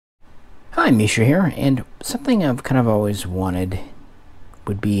Hi, Misha here, and something I've kind of always wanted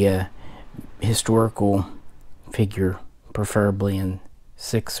would be a historical figure, preferably in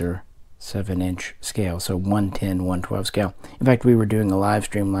 6 or 7 inch scale, so 110, 112 scale. In fact, we were doing a live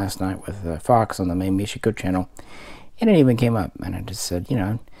stream last night with Fox on the main Mishaco channel, and it even came up, and I just said, you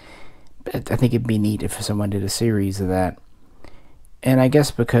know, I think it'd be neat if someone did a series of that. And I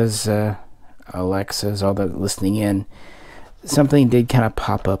guess because Alexa's all that listening in, something did kind of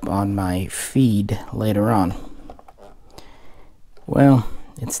pop up on my feed later on. Well,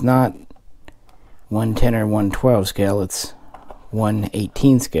 it's not 110 or 112 scale, it's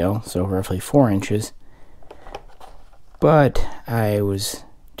 118 scale, so roughly 4 inches. But I was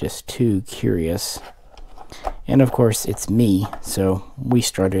just too curious. And of course, it's me, so we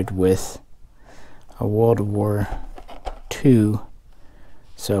started with a World War II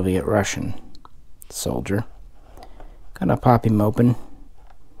Soviet-Russian soldier. Gonna pop him open,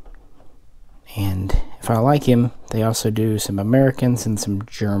 and if I like him, they also do some Americans and some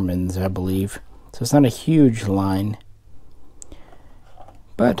Germans, I believe. So it's not a huge line,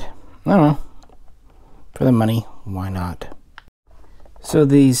 but I don't know, for the money, why not? So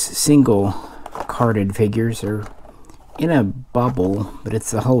these single carded figures are in a bubble, but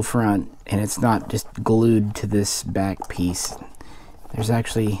it's the whole front, and it's not just glued to this back piece. There's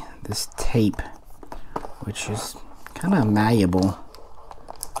actually this tape, which is kind of malleable.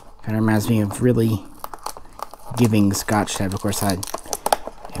 Kind of reminds me of really giving Scotch tape. Of course, I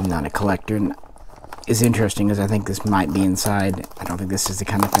am not a collector, and as interesting as I think this might be inside, I don't think this is the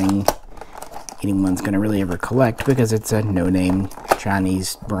kind of thing anyone's going to really ever collect because it's a no-name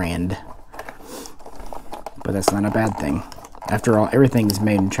Chinese brand. But that's not a bad thing. After all, everything is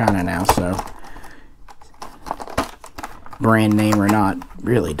made in China now, so brand name or not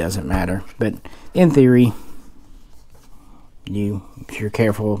really doesn't matter. But in theory, if you're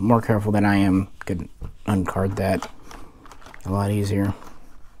careful, more careful than I am, could uncard that a lot easier.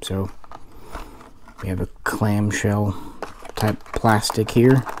 So we have a clamshell type plastic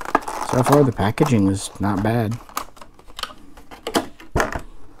here. So far the packaging is not bad.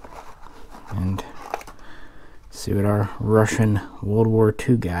 And see what our Russian World War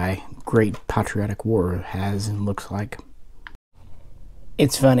II guy, Great Patriotic War, has and looks like.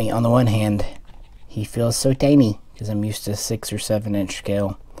 It's funny, on the one hand, he feels so tiny because I'm used to 6 or 7 inch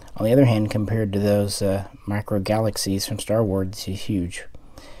scale. On the other hand, compared to those micro galaxies from Star Wars, he's huge.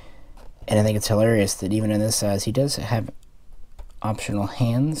 And I think it's hilarious that even in this size, he does have optional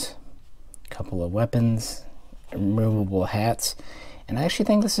hands, a couple of weapons, removable hats, and I actually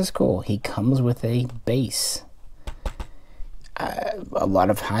think this is cool. He comes with a base. A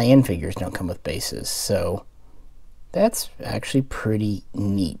lot of high-end figures don't come with bases, so that's actually pretty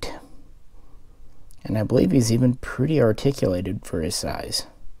neat. And I believe he's even pretty articulated for his size,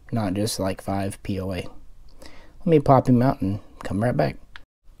 not just like 5 POA. Let me pop him out and come right back.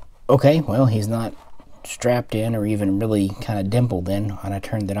 Okay, well, he's not strapped in or even really kind of dimpled in. When I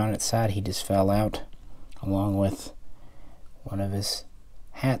turned it on its side, he just fell out along with one of his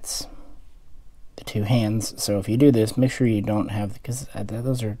hats, the 2 hands. So if you do this, make sure you don't have, because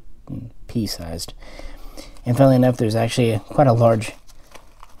those are pea-sized. And funnily enough, there's actually quite a large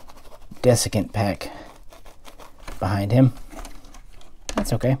desiccant pack behind him.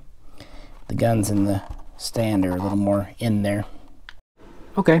 That's okay. The guns in the stand are a little more in there.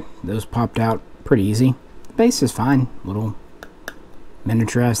 Okay, those popped out pretty easy. The base is fine. Little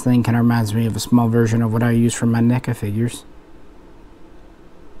miniaturized thing. Kind of reminds me of a small version of what I use for my NECA figures.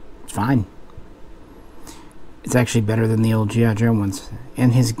 It's fine. It's actually better than the old G.I. Joe ones.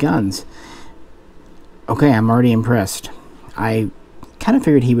 And his guns. Okay, I'm already impressed. I kind of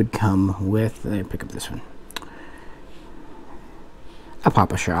figured he would come with, let me pick up this one, a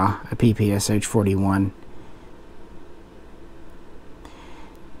Papa Shaw, a PPSH 41.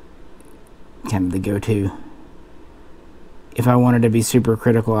 Kind of the go-to. If I wanted to be super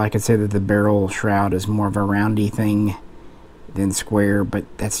critical, I could say that the barrel shroud is more of a roundy thing than square, but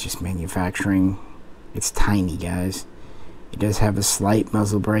that's just manufacturing. It's tiny, guys. It does have a slight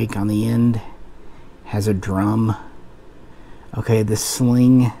muzzle brake on the end. Has a drum. Okay, the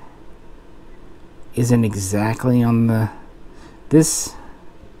sling isn't exactly on the... This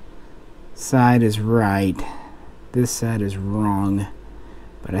side is right. This side is wrong.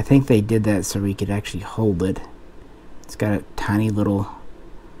 But I think they did that so we could actually hold it. It's got a tiny little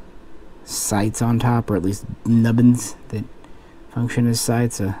sights on top, or at least nubbins that function as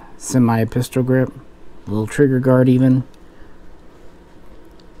sights. A semi-pistol grip. A little trigger guard even.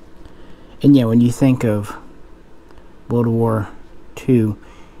 And yeah, when you think of World War II,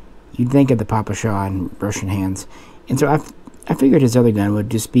 you'd think of the Papa Shaw in Russian hands. And so I I figured his other gun would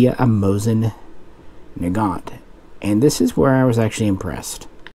just be a Mosin Nagant. And this is where I was actually impressed.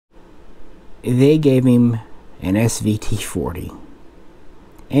 They gave him an SVT-40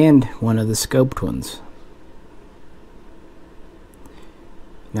 and one of the scoped ones.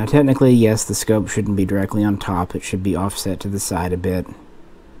 Now technically, yes, the scope shouldn't be directly on top. It should be offset to the side a bit.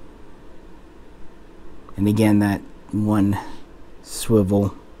 And again, that one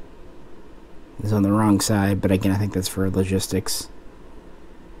swivel is on the wrong side, but again, I think that's for logistics.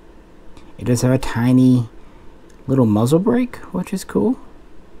 It does have a tiny little muzzle brake, which is cool.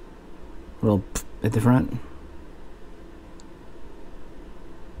 A little at the front.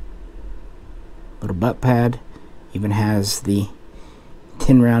 Little butt pad. Even has the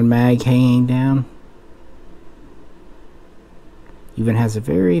 10-round mag hanging down. Even has a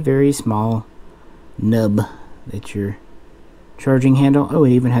very, very small nub that your charging handle. Oh,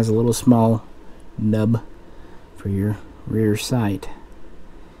 it even has a little small nub for your rear sight.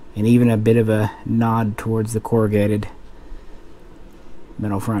 And even a bit of a nod towards the corrugated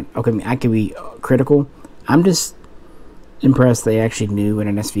metal front. Okay, I could be critical. I'm just impressed they actually knew what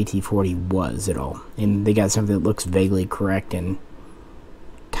an SVT-40 was at all. And they got something that looks vaguely correct in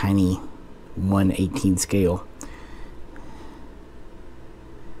tiny 1/18 scale.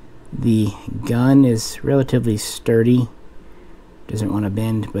 The gun is relatively sturdy. Doesn't want to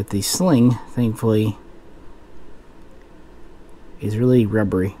bend, but the sling, thankfully, is really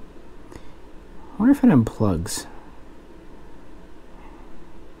rubbery. I wonder if it unplugs.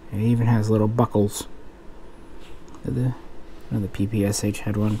 It even has little buckles. The PPSH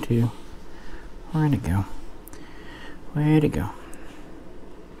had one too. Where'd it go? Where'd it go?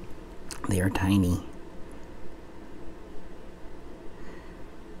 They are tiny.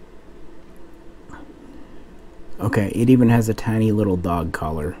 Okay, it even has a tiny little dog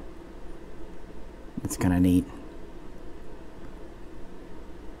collar. It's kind of neat.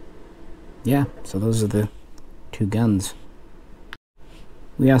 Yeah, so those are the two guns.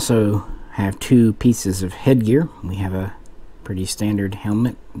 We also have two pieces of headgear. We have a pretty standard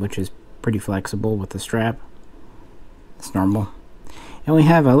helmet, which is pretty flexible with the strap. It's normal. And we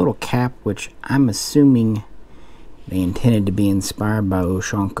have a little cap, which I'm assuming they intended to be inspired by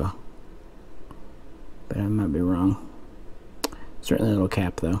Ushanka. But I might be wrong. Certainly a little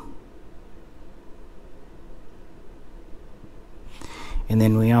cap, though. And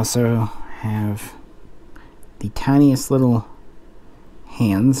then we also have the tiniest little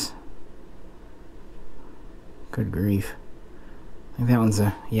hands. Good grief. I think that one's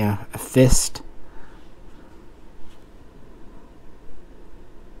a fist.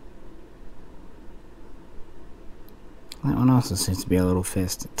 That one also seems to be a little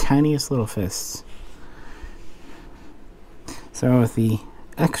fist. Tiniest little fists. So with the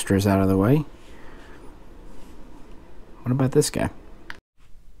extras out of the way, what about this guy?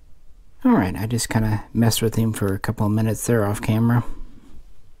 Alright, I just kind of messed with him for a couple of minutes there off camera.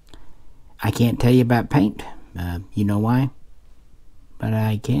 I can't tell you about paint. You know why? But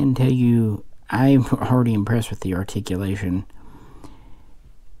I can tell you, I'm already impressed with the articulation.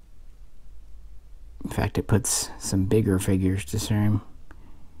 In fact, it puts some bigger figures to shame.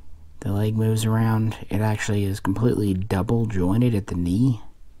 The leg moves around. It actually is completely double jointed at the knee,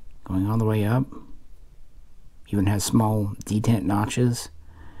 going all the way up. Even has small detent notches.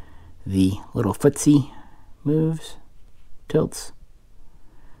 The little footsie moves, tilts.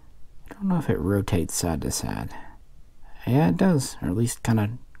 I don't know if it rotates side to side. Yeah, it does, or at least kind of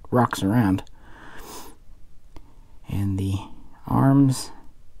rocks around. And the arms,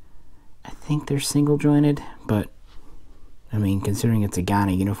 I think they're single jointed, but I mean, considering it's a guy in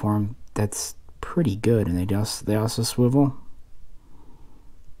a uniform, that's pretty good. And they also swivel.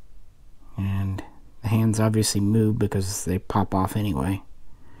 And the hands obviously move because they pop off anyway.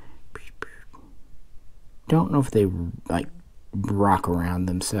 Don't know if they like rock around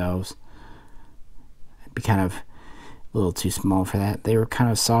themselves. It'd be kind of a little too small for that. They were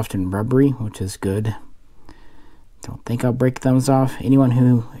kind of soft and rubbery, which is good. Don't think I'll break thumbs off. Anyone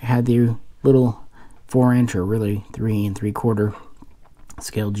who had the little 4-inch or really 3 3/4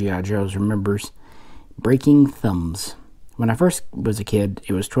 scale G.I. Joes remembers breaking thumbs. When I first was a kid,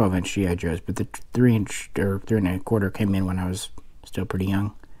 it was 12-inch G.I. Joes, but the 3-inch or 3 1/4 came in when I was still pretty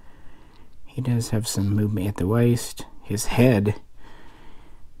young. He does have some movement at the waist. His head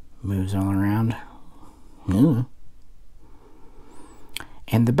moves all around. And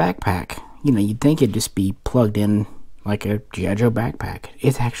the backpack, you know, you'd think it'd just be plugged in like a G.I. Joe backpack.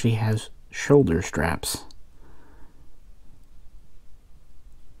 It actually has shoulder straps.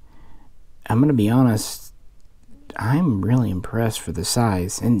 I'm gonna be honest, I'm really impressed for the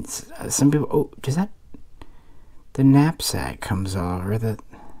size. And some people, oh, does that the knapsack comes off, or I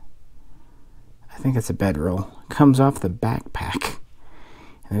think it's a bedroll, comes off the backpack.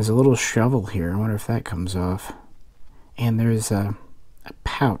 And there's a little shovel here. I wonder if that comes off. And there's a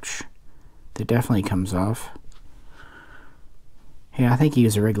pouch that definitely comes off. Yeah, I think he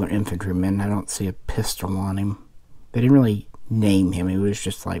was a regular infantryman. I don't see a pistol on him. They didn't really name him. He was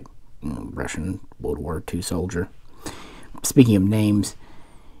just like Russian World War II soldier. Speaking of names,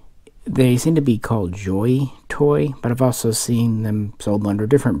 they seem to be called Joy Toy, but I've also seen them sold under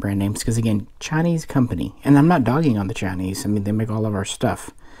different brand names because, again, Chinese company. And I'm not dogging on the Chinese. I mean, they make all of our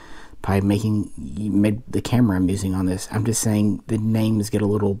stuff. Probably made the camera I'm using on this. I'm just saying the names get a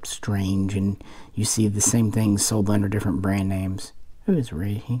little strange, and you see the same things sold under different brand names. Who is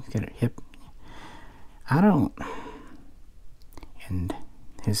Ray? He's got a hip. I don't. And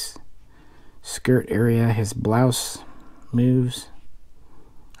his skirt area, his blouse moves.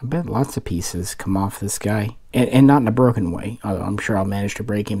 I bet lots of pieces come off this guy, and not in a broken way. Although I'm sure I'll manage to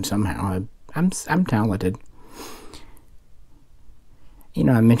break him somehow. I'm talented. You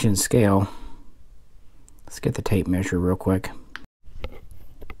know, I mentioned scale. Let's get the tape measure real quick.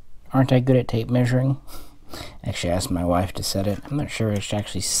 Aren't I good at tape measuring? Actually, I asked my wife to set it. I'm not sure which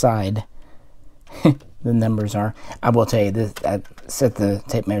actually side the numbers are. I will tell you this: I set the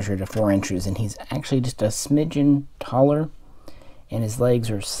tape measure to 4 inches, and he's actually just a smidgen taller, and his legs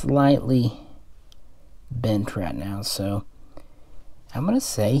are slightly bent right now. So I'm gonna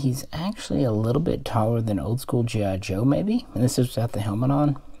say he's actually a little bit taller than old school G.I. Joe, maybe. And this is without the helmet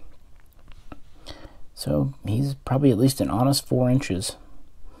on. So he's probably at least an honest 4 inches.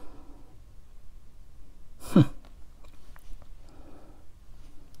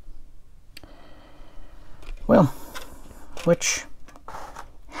 Well, which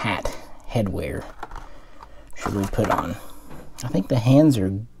headwear should we put on? I think the hands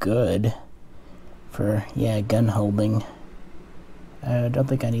are good for, yeah, gun holding. I don't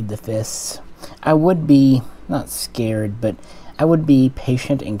think I need the fists. I would be, not scared, but I would be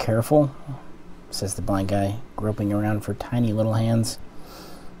patient and careful, says the blind guy, groping around for tiny little hands.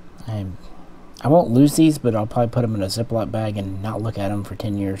 I won't lose these, but I'll probably put them in a Ziploc bag and not look at them for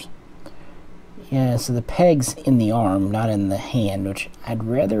 10 years. Yeah, so the peg's in the arm, not in the hand, which I'd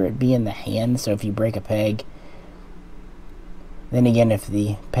rather it be in the hand, so if you break a peg, then again, if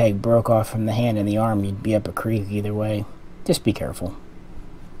the peg broke off from the hand and the arm, you'd be up a creek either way. Just be careful.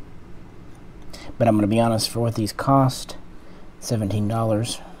 But I'm going to be honest, for what these cost,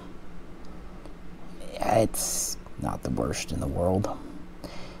 $17, it's not the worst in the world.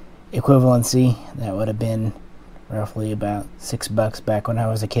 Equivalency, that would have been roughly about $6 back when I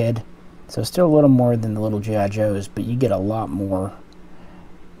was a kid. So still a little more than the little G.I. Joes, but you get a lot more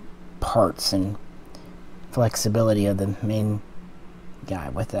parts and flexibility of the main guy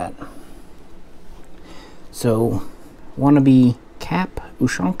with that. So, wannabe cap,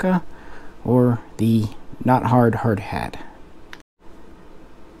 Ushanka, or the not hard hat?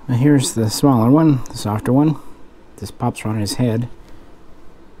 Now here's the smaller one, the softer one. This pops on his head.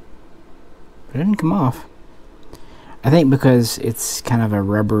 But it didn't come off. I think because it's kind of a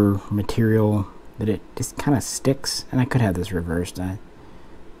rubber material that it just kind of sticks. And I could have this reversed.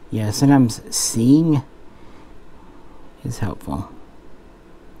 Yeah, sometimes seeing is helpful.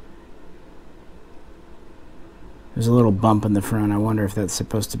 There's a little bump in the front. I wonder if that's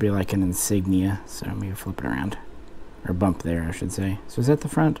supposed to be like an insignia. So let me flip it around. Or bump there, I should say. So is that the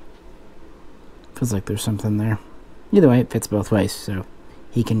front? Feels like there's something there. Either way, it fits both ways. So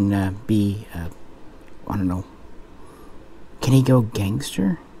he can be, I don't know. Can he go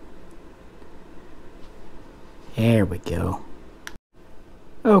gangster? There we go.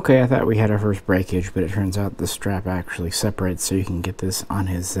 Okay, I thought we had our first breakage, but it turns out the strap actually separates so you can get this on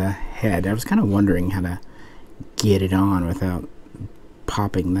his head. I was kind of wondering how to get it on without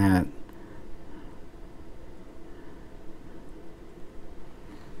popping that.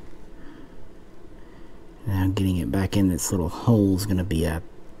 Now getting it back in its little hole is going to be a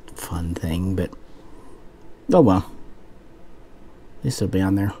fun thing, but oh well. This will be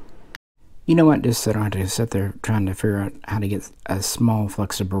on there. You know what? Just so I don't have to sit there trying to figure out how to get a small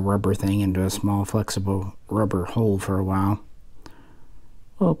flexible rubber thing into a small flexible rubber hole for a while.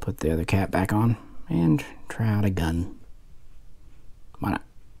 We'll put the other cap back on and try out a gun. Why not?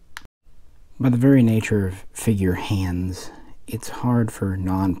 By the very nature of figure hands, it's hard for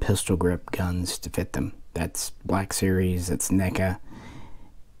non-pistol grip guns to fit them. That's Black Series, that's NECA.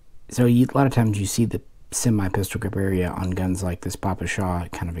 So a lot of times you see the semi-pistol grip area on guns like this Papa Shaw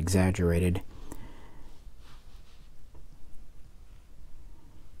kind of exaggerated.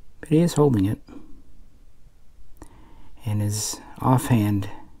 But he is holding it. And his offhand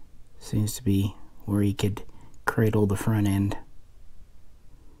seems to be where he could cradle the front end.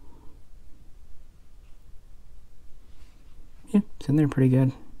 Yeah, it's in there pretty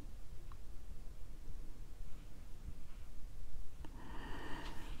good.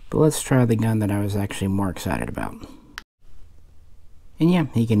 But let's try the gun that I was actually more excited about. And yeah,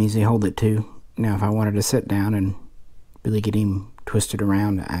 he can easily hold it too. Now if I wanted to sit down and really get him twisted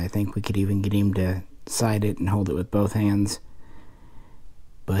around, I think we could even get him to side it and hold it with both hands.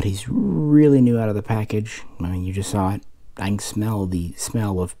 But he's really new out of the package. I mean, you just saw it. I can smell the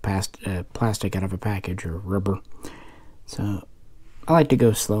smell of plastic out of a package or rubber. So I like to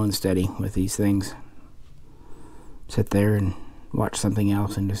go slow and steady with these things. Sit there and watch something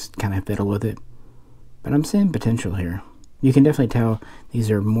else and just kind of fiddle with it. But I'm seeing potential here. You can definitely tell these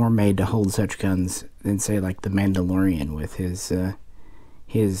are more made to hold such guns than, say, like the Mandalorian with his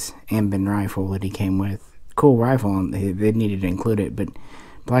Ambin rifle that he came with. Cool rifle, they needed to include it, but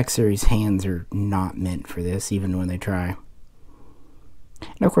Black Series hands are not meant for this, even when they try.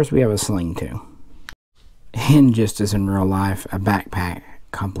 And of course we have a sling too. And just as in real life, a backpack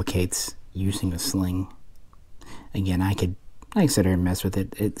complicates using a sling. Again, I could sit here and mess with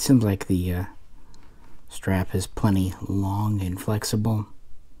it. It seems like the strap is plenty long and flexible.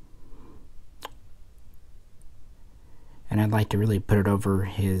 And I'd like to really put it over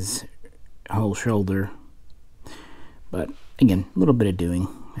his whole shoulder. But again, a little bit of doing.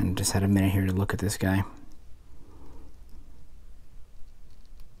 And just had a minute here to look at this guy.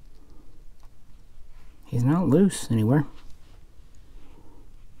 He's not loose anywhere.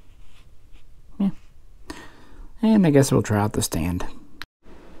 Yeah. And I guess we'll try out the stand.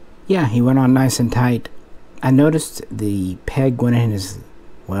 Yeah, he went on nice and tight. I noticed the peg went in his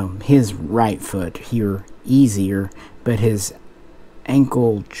right foot here easier, but his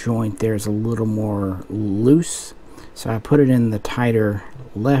ankle joint there is a little more loose. So I put it in the tighter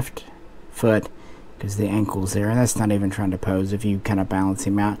left foot because the ankle's there, and that's not even trying to pose if you kind of balance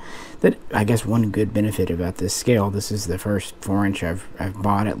him out. That, I guess, one good benefit about this scale, this is the first 4-inch I've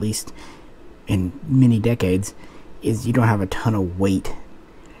bought, at least in many decades, is you don't have a ton of weight.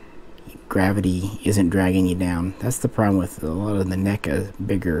 Gravity isn't dragging you down. That's the problem with a lot of the NECA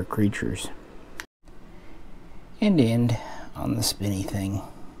bigger creatures. And end on the spinny thing.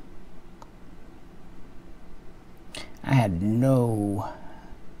 I had no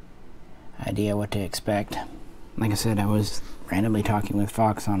idea what to expect. Like I said, I was randomly talking with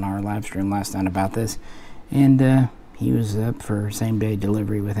Fox on our live stream last night about this, and he was up for same-day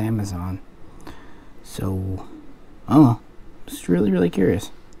delivery with Amazon. So, just really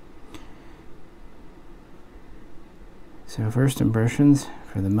curious. So first impressions,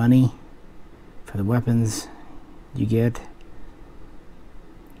 for the money, for the weapons you get,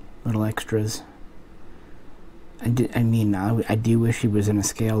 little extras. I do wish he was in a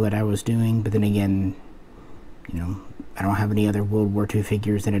scale that I was doing, but then again, you know, I don't have any other World War II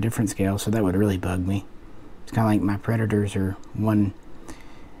figures in a different scale, so that would really bug me. It's kind of like my Predators are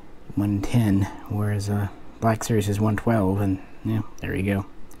 110, whereas Black Series is 112, and yeah, there you go.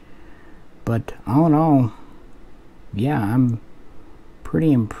 But all in all, yeah, I'm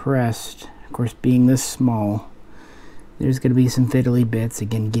pretty impressed. Of course, being this small, there's going to be some fiddly bits.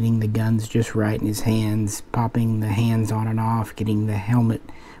 Again, getting the guns just right in his hands, popping the hands on and off, getting the helmet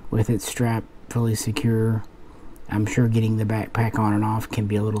with its strap fully secure. I'm sure getting the backpack on and off can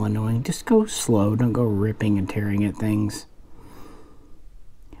be a little annoying. Just go slow. Don't go ripping and tearing at things.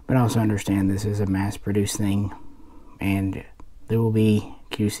 But I also understand this is a mass-produced thing, and there will be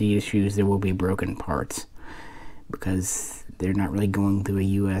QC issues. There will be broken parts, because they're not really going through a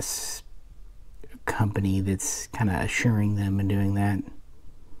U.S. company that's kind of assuring them and doing that. It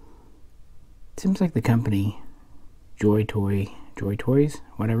seems like the company, Joy Toys,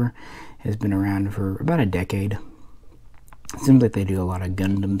 whatever, has been around for about a decade. It seems like they do a lot of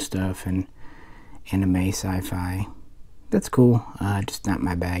Gundam stuff and anime sci-fi. That's cool, just not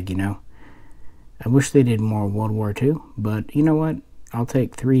my bag, you know. I wish they did more World War II, but you know what? I'll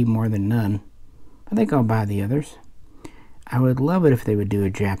take 3 more than none. I think I'll buy the others. I would love it if they would do a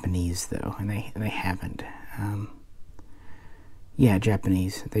Japanese, though, and they haven't. Yeah,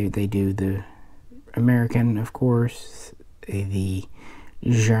 Japanese. They do the American, of course, the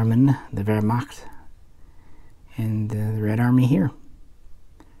German, the Wehrmacht, and the Red Army here.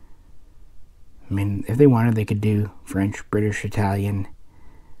 I mean, if they wanted, they could do French, British, Italian,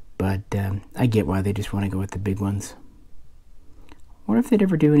 but I get why they just want to go with the big ones. What if they'd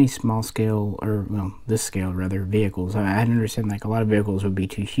ever do any small scale, or, well, this scale rather, vehicles? I understand, like, a lot of vehicles would be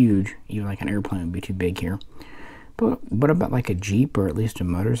too huge. Even like an airplane would be too big here. But what about like a Jeep, or at least a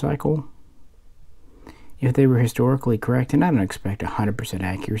motorcycle? If they were historically correct, and I don't expect 100%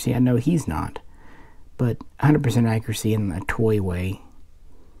 accuracy, I know he's not. but 100% accuracy in the toy way,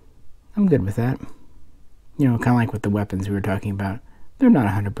 I'm good with that. You know, kind of like with the weapons we were talking about. They're not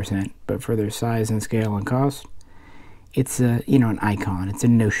 100%, but for their size and scale and cost, it's a, you know, an icon. It's a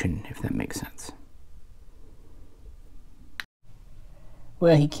notion, if that makes sense.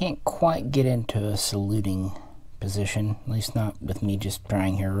 Well, he can't quite get into a saluting position, at least not with me just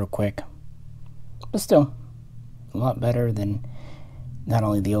trying here real quick. But still, a lot better than not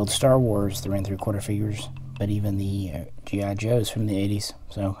only the old Star Wars 3 3/4 figures, but even the G.I. Joes from the 80s.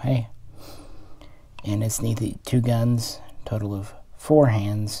 So, hey. And it's neat, 2 guns, total of 4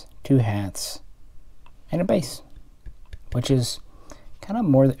 hands, 2 hats, and a base. Which is kind of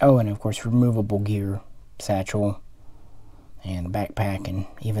more, oh, and of course removable gear, satchel, and backpack, and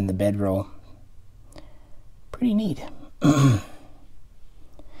even the bedroll. Pretty neat.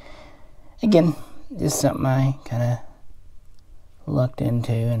 Again, just something I kind of looked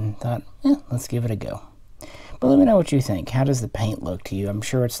into and thought, let's give it a go. But let me know what you think. How does the paint look to you? I'm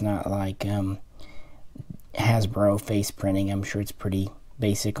sure it's not like Hasbro face printing. I'm sure it's pretty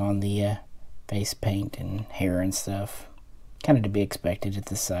basic on the face paint and hair and stuff. Kind of to be expected at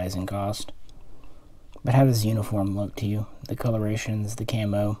this size and cost. But how does the uniform look to you? The colorations, the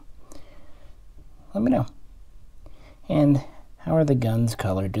camo? Let me know. And how are the guns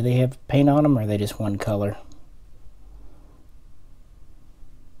colored? Do they have paint on them, or are they just one color?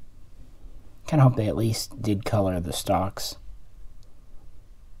 Kind of hope they at least did color the stocks.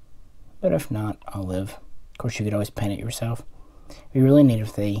 But if not, I'll live. Of course, you could always paint it yourself. It'd be really neat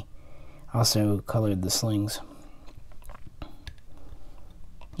if they also colored the slings.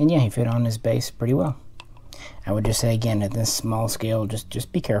 And yeah, he fit on his base pretty well. I would just say again, at this small scale,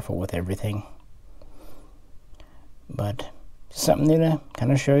 just be careful with everything. But something new to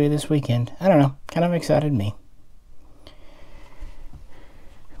kind of show you this weekend. I don't know, kind of excited me.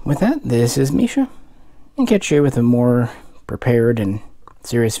 With that, this is Misha, and catch you with a more prepared and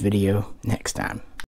serious video next time.